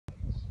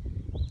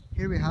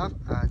Here we have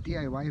a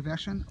DIY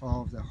version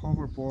of the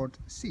hoverboard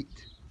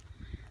seat.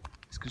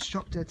 It's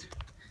constructed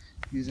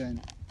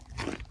using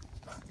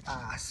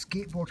a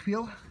skateboard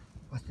wheel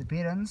with the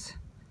bearings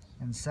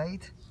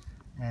inside,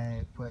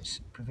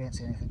 which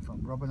prevents anything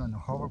from rubbing on the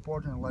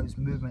hoverboard and allows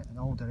movement in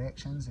all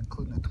directions,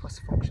 including a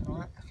twist function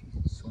on it if you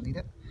so need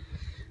it.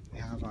 We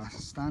have a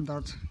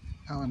standard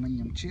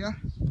aluminium chair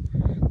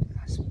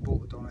that's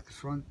bolted on at the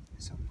front,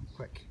 some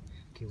quick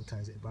cable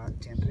ties at the back,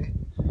 temporary,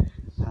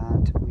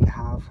 and we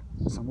have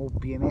some old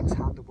BMX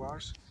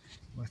handlebars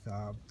with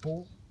a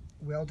bolt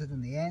welded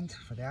in the end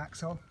for the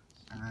axle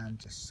and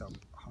just some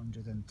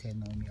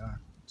 110mm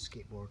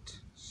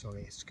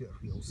scooter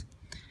wheels,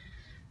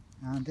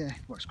 and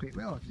works quite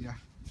well. I'll do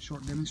a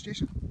short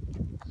demonstration.